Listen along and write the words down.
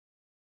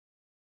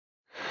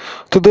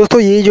तो दोस्तों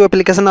ये जो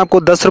एप्लीकेशन आपको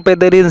 10 रुपये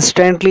दे रही है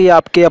इंस्टेंटली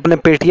आपके अपने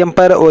पेटीएम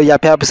पर, और या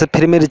फिर आप इसे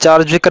फ्री में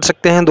रिचार्ज भी कर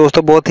सकते हैं।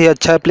 दोस्तों बहुत ही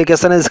अच्छा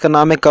एप्लीकेशन है, इसका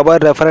नाम है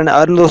कवर रेफर एंड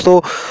अर्न। दोस्तों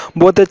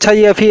बहुत अच्छा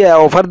ये फिर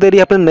ऑफर दे रही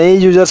है अपने नए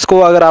यूजर्स को।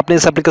 अगर आपने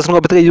इस एप्लीकेशन को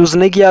अभी तक यूज़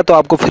नहीं किया तो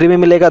आपको फ्री में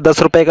मिलेगा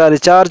 10 रुपये का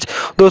रिचार्ज।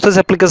 दोस्तों इस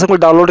एप्लीकेशन को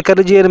डाउनलोड कर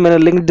लीजिए, मैंने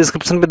लिंक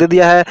डिस्क्रिप्शन पर दे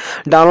दिया है।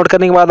 डाउनलोड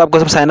करने के बाद आपको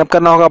सब साइनअप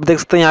करना होगा। आप देख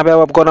सकते हैं यहाँ पे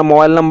आपको अपना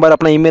मोबाइल नंबर,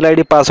 अपना ईमेल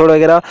आईडी, पासवर्ड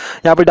वगैरह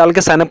यहाँ पे डाल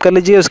के साइनअप कर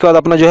लीजिए। उसके बाद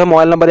अपना जो है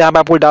मोबाइल नंबर यहाँ पे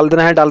आपको डाल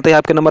देना है। डालते ही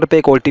आपके नंबर पे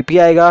एक ओटीपी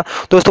आएगा।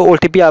 दोस्तों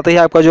ओटीपी आते ही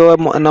आपका जो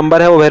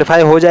नंबर है वो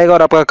वेरीफाई हो जाएगा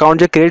और आपका अकाउंट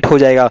जो क्रिएट हो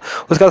जाएगा।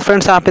 उसके बाद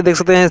फ्रेंड्स यहाँ पे देख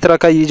सकते हैं इस तरह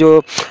का ये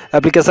जो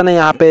एप्लीकेशन है,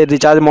 यहाँ पे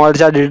recharge, mobile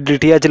recharge,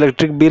 DTH,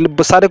 electric bill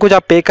सारे कुछ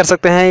आप पे कर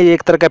सकते हैं। ये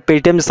एक तरह का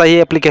पेटीएम जैसा ही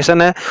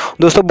एप्लीकेशन है।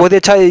 दोस्तों बहुत ही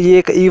अच्छा ये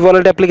एक ई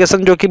वॉलेट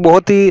एप्लीकेशन जो कि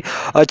बहुत ही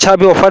अच्छा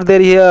भी ऑफर दे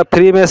रही है,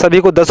 फ्री में सभी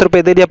को 10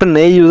 रुपये दे रही है अपने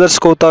नए यूजर्स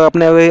को। तो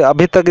आपने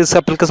अभी तक इस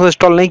एप्लीकेशन को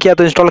इंस्टॉल नहीं किया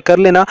तो इंस्टॉल कर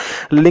लेना,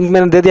 लिंक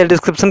मैंने दे दिया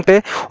डिस्क्रिप्शन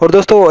पे। और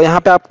दोस्तों यहाँ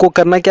पे आपको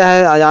करना क्या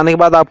है, आने के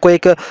बाद आपको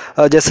एक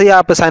जैसे ही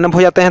आप साइनअप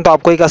हो जाते हैं तो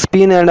आपको एक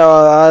स्पिन एंड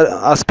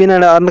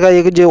अर्न का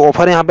एक जो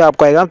ऑफर यहाँ पे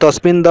आपको आएगा। तो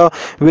स्पिन द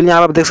व्हील यहाँ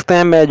पे आप देख सकते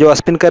हैं, मैं जो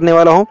स्पिन करने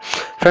वाला हूँ।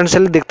 फ्रेंड्स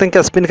चलिए देखते हैं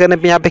कि स्पिन करने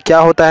पे यहाँ पे क्या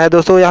होता है।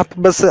 दोस्तों यहाँ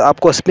पे बस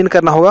आपको स्पिन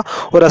करना होगा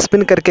और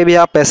स्पिन करके भी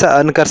आप पैसा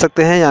अर्न कर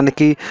सकते हैं। यानी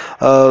कि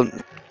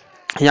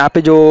यहाँ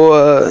पे जो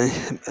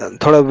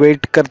थोड़ा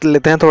वेट कर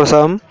लेते हैं थोड़ा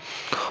सा हम।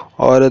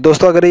 और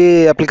दोस्तों अगर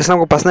ये एप्लीकेशन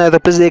आपको पसंद आए तो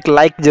प्लीज़ एक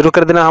लाइक ज़रूर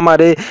कर देना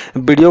हमारे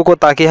वीडियो को,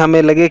 ताकि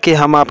हमें लगे कि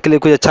हम आपके लिए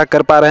कुछ अच्छा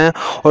कर पा रहे हैं।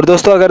 और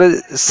दोस्तों अगर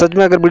सच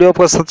में वीडियो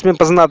आपको सच में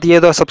पसंद आती है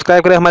तो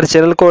सब्सक्राइब करें हमारे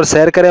चैनल को और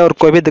शेयर करें, और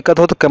कोई भी दिक्कत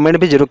हो तो कमेंट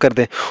भी जरूर कर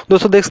दें।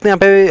 दोस्तों देख सकते हैं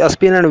यहाँ पे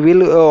स्पिन एंड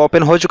व्हील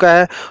ओपन हो चुका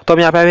है, तो हम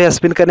यहाँ पे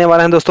स्पिन करने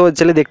वाले हैं। दोस्तों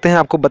चलिए देखते हैं,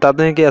 आपको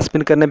बताते हैं कि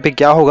स्पिन करने पर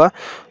क्या होगा।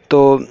 तो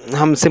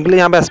हम सिंपली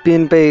यहाँ पे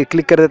स्पिन पे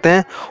क्लिक कर देते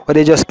हैं और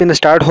ये जो स्पिन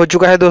स्टार्ट हो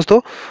चुका है। दोस्तों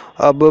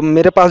अब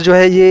मेरे पास जो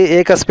है ये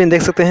एक स्पिन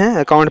देख सकते हैं,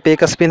 अकाउंट पे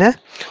एक स्पिन है।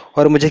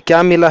 और मुझे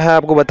क्या मिला है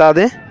आपको बता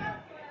दें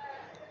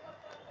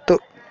तो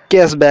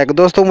कैशबैक।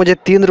 दोस्तों मुझे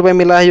 3 रुपये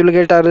मिला है। You will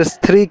get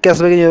RS3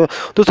 cashback.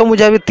 दोस्तों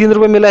मुझे अभी 3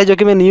 रुपये मिला है, जो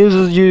कि मैं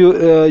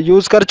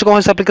यूज़ कर चुका हूँ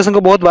इस एप्लीकेशन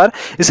को बहुत बार,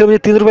 इससे मुझे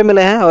 3 रुपये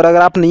मिले हैं। और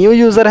अगर आप न्यू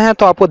यूज़र हैं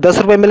तो आपको 10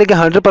 रुपये मिलेंगे।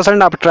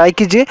 100% आप ट्राई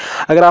कीजिए।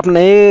 अगर आप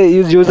नए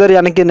यूज़र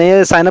यानी कि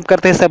नए साइनअप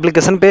करते हैं इस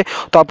एप्लीकेशन पे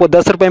तो आपको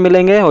 10 रुपये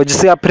मिलेंगे, और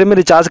जिससे आप फ्री में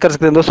रिचार्ज कर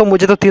सकते हैं। दोस्तों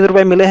मुझे तो 3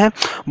 रुपये मिले हैं।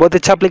 बहुत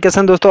अच्छा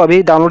एप्लीकेशन दोस्तों,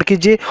 अभी डाउनलोड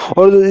कीजिए।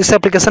 और इस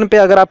एप्लीकेशन पे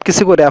अगर आप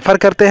किसी को रेफ़र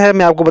करते हैं,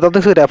 मैं आपको बता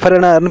दूँ कि रेफ़र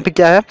एंड अर्न पे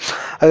क्या है।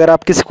 अगर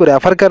आप किसी को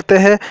रेफ़र करते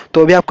हैं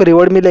तो भी आपको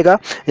रिवॉर्ड मिलेगा।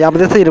 यहाँ पर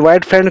जैसे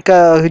इनवाइट फ्रेंड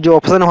का जो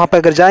ऑप्शन है वहाँ पर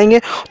अगर जाएंगे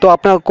तो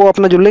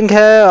अपना जो लिंक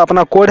है,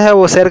 अपना कोड है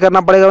वो शेयर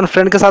करना पड़ेगा उन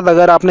फ्रेंड के साथ।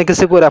 अगर आपने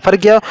किसी को रेफ़र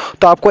किया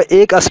तो आपको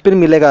एक स्पिन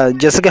मिलेगा।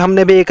 जैसे कि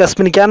हमने भी एक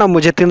स्पिन किया ना,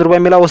 मुझे 3 रुपये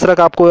मिला, उस तरह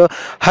का आपको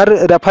हर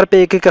रेफ़र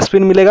पे एक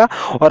स्पिन मिलेगा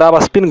और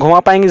आप स्पिन घुमा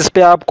पाएंगे, जिस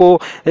पे आपको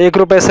 1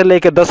 रुपये से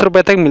लेकर 10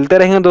 रुपये तक मिलते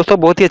रहेंगे। दोस्तों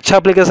बहुत ही अच्छा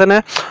एप्लीकेशन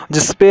है,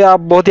 जिसपे आप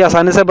बहुत ही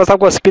आसानी से बस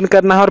आपको स्पिन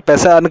करना है और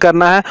पैसा अर्न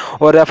करना है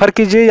और रेफ़र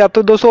कीजिए। या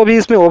तो दोस्तों अभी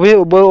इसमें और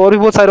भी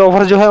बहुत सारे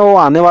ऑफर जो है वो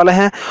आने वाले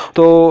हैं।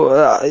 तो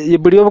ये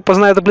वीडियो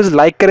पसंद आए तो प्लीज़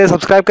लाइक करें,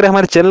 सब्सक्राइब करें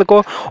हमारे चैनल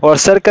को और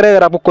शेयर करें।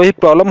 अगर आपको कोई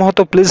प्रॉब्लम हो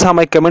तो प्लीज़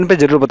हमें कमेंट पे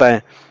ज़रूर बताएं।